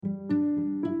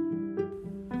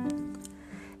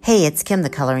Hey, it's Kim, the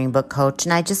Coloring Book Coach,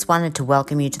 and I just wanted to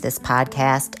welcome you to this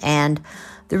podcast. And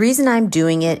the reason I'm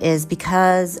doing it is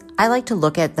because I like to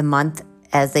look at the month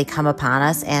as they come upon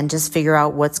us and just figure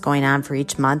out what's going on for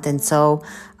each month. And so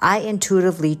I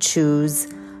intuitively choose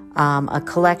a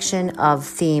collection of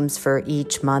themes for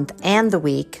each month and the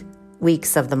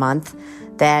weeks of the month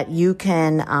that you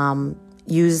can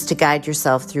use to guide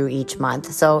yourself through each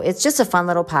month. So it's just a fun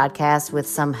little podcast with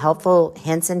some helpful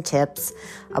hints and tips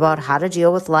about how to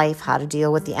deal with life, how to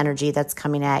deal with the energy that's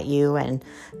coming at you, and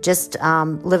just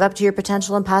live up to your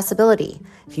potential and possibility.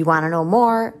 If you want to know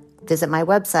more, visit my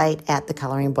website at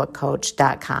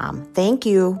thecoloringbookcoach.com. Thank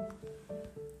you.